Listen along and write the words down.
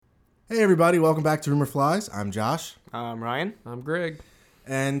Hey everybody, welcome back to Rumor Flies. I'm Josh. I'm Ryan. I'm Greg.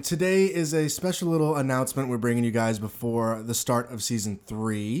 And today is a special little announcement we're bringing you guys before the start of Season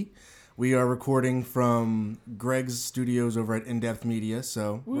 3. We are recording from Greg's studios over at In Depth Media,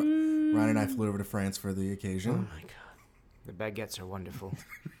 so Ryan and I flew over to France for the occasion. Oh my god. The baguettes are wonderful.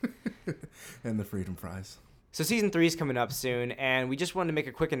 And the Freedom Fries. So Season 3 is coming up soon, and we just wanted to make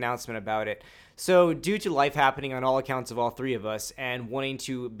a quick announcement about it. So due to life happening on all accounts of all three of us, and wanting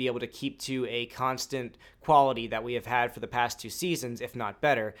to be able to keep to a constant quality that we have had for the past 2 seasons, if not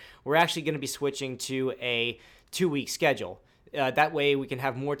better, we're actually going to be switching to a 2-week schedule. That way we can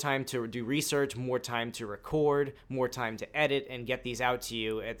have more time to do research, more time to record, more time to edit, and get these out to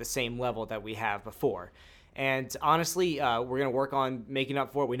you at the same level that we have before. And honestly, we're going to work on making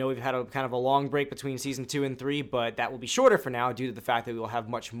up for it. We know we've had a kind of a long break between Season 2 and 3, but that will be shorter for now due to the fact that we will have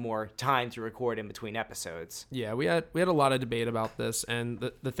much more time to record in between episodes. Yeah, we had a lot of debate about this, and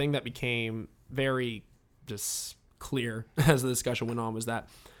the thing that became very just clear as the discussion went on was that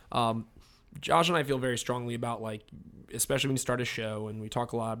Josh and I feel very strongly about, like, especially when you start a show, and we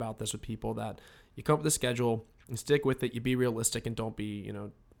talk a lot about this with people, that you come up with a schedule and stick with it, you be realistic, and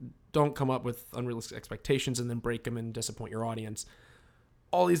don't come up with unrealistic expectations and then break them and disappoint your audience.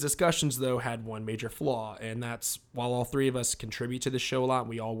 All these discussions, though, had one major flaw, and that's while all three of us contribute to the show a lot and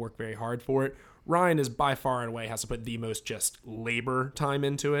we all work very hard for it, Ryan is by far and away has to put the most just labor time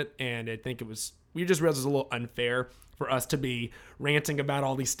into it, and I think we just realized it was a little unfair for us to be ranting about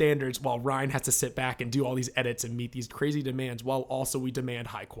all these standards while Ryan has to sit back and do all these edits and meet these crazy demands while also we demand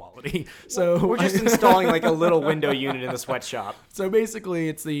high quality. So we're just installing like a little window unit in the sweatshop. So basically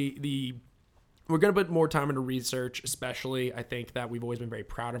it's the we're going to put more time into research, especially. I think that we've always been very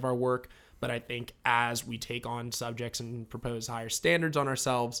proud of our work, but I think as we take on subjects and propose higher standards on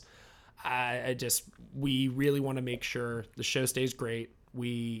ourselves, we really want to make sure the show stays great.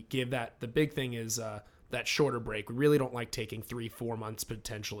 We give that, the big thing is that shorter break. We really don't like taking 3-4 months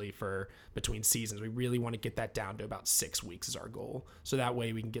potentially for between seasons. We really want to get that down to about 6 weeks is our goal. So that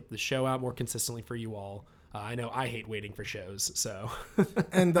way we can get the show out more consistently for you all. I know I hate waiting for shows, so.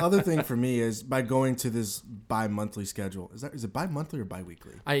 And the other thing for me is by going to this bi-monthly schedule. Is it bi-monthly or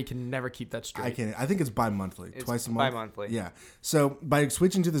bi-weekly? I can never keep that straight. I think it's bi-monthly. It's twice a month. bi-monthly. Yeah. So by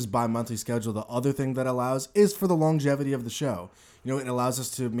switching to this bi-monthly schedule, the other thing that allows is for the longevity of the show. It allows us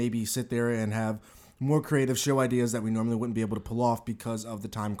to maybe sit there and have more creative show ideas that we normally wouldn't be able to pull off because of the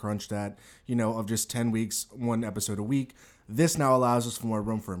time crunch that, of just 10 weeks, 1 episode a week. This now allows us for more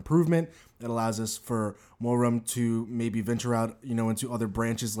room for improvement. It allows us for more room to maybe venture out, into other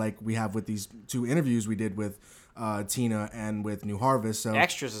branches like we have with these 2 interviews we did with Tina and with New Harvest. So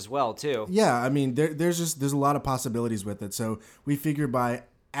extras as well, too. Yeah, I mean, there's a lot of possibilities with it. So we figure by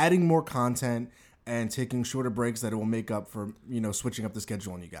adding more content and taking shorter breaks that it will make up for, switching up the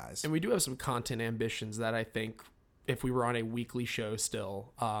schedule on you guys. And we do have some content ambitions that I think if we were on a weekly show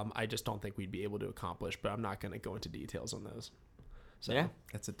still, I just don't think we'd be able to accomplish, but I'm not going to go into details on those. So yeah,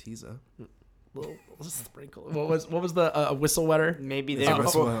 that's a teaser. We'll sprinkle. What was the whistle wetter? Maybe It's there a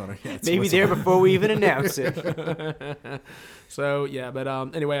before. Yeah, Maybe there before we even announce it. So yeah, but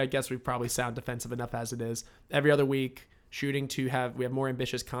anyway, I guess we probably sound defensive enough as it is. Every other week, we have more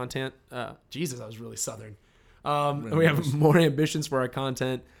ambitious content. Jesus, I was really southern. We have more ambitions for our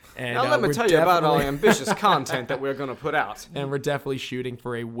content. And now let me tell you about our ambitious content that we're going to put out. And we're definitely shooting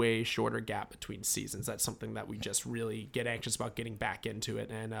for a way shorter gap between seasons. That's something that we just really get anxious about getting back into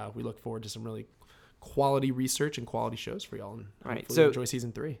it. And we look forward to some really quality research and quality shows for y'all. And hopefully enjoy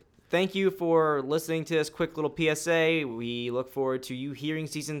Season 3. Thank you for listening to this quick little PSA. We look forward to you hearing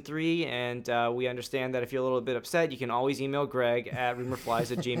Season 3, and we understand that if you're a little bit upset, you can always email Greg at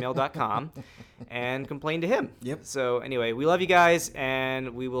rumorflies@gmail.com and complain to him. Yep. So anyway, we love you guys,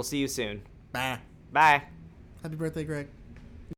 and we will see you soon. Bye. Bye. Happy birthday, Greg.